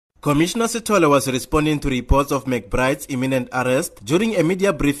Commissioner Sithole was responding to reports of McBride's imminent arrest during a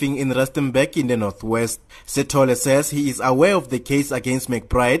media briefing in Rustenburg in the northwest. Sithole says he is aware of the case against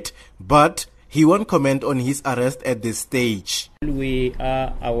McBride, but he won't comment on his arrest at this stage. We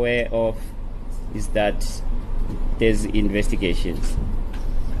are aware of is that there's investigations,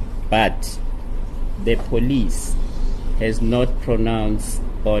 but the police has not pronounced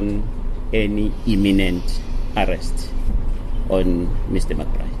on any imminent arrest on Mr.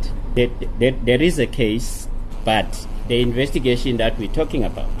 McBride. There is a case, but the investigation that we're talking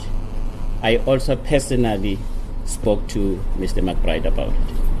about, I also personally spoke to Mr. McBride about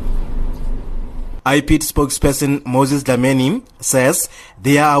it. IPID spokesperson Moses Dlamini says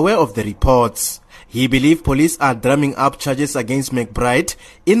they are aware of the reports. He believes police are drumming up charges against McBride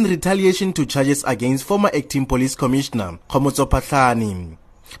in retaliation to charges against former acting police commissioner Kgomotso Phahlane,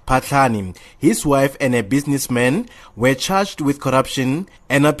 his wife and a businessman were charged with corruption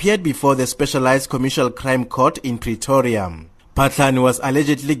and appeared before the Specialized Commercial Crime Court in Pretoria. Phahlane was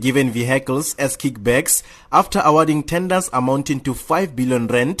allegedly given vehicles as kickbacks after awarding tenders amounting to 5 billion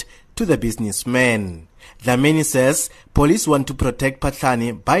rand to the businessman. Dlamini says police want to protect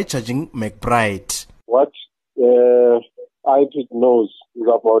Phahlane by charging McBride. What IPID knows is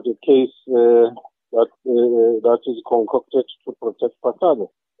about a case that is concocted to protect Phahlane.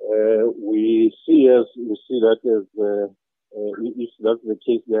 We see that as if that's the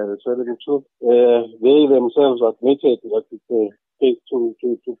case they are referring to. They themselves admitted that it's a case to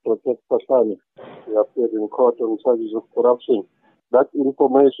protect Phahlane. They appeared in court on charges of corruption. That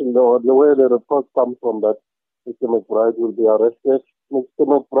information, the way the report comes from, that Mr. McBride will be arrested. Mr.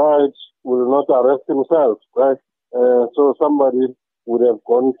 McBride will not arrest himself, right? So somebody would have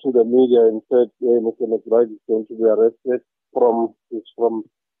gone to the media and said, Mr. McBride is going to be arrested from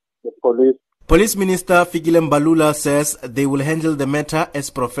the police. Police Minister Fikile Mbalula says they will handle the matter as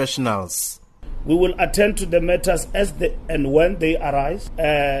professionals. We will attend to the matters as and when they arise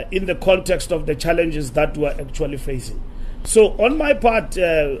in the context of the challenges that we are actually facing. So on my part,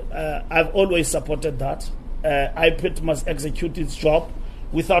 I've always supported that. IPID must execute its job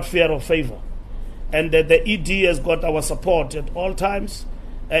without fear of favor. And the ED has got our support at all times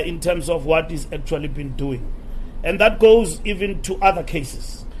in terms of what he's actually been doing. And that goes even to other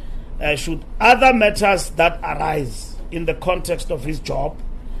cases. Should other matters that arise in the context of his job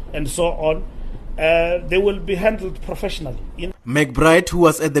and so on, they will be handled professionally. McBride, who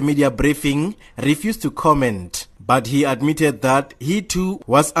was at the media briefing, refused to comment, but he admitted that he too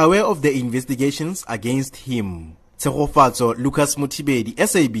was aware of the investigations against him. Lucas Mothibedi,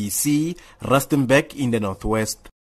 SABC, Rustenburg in the northwest.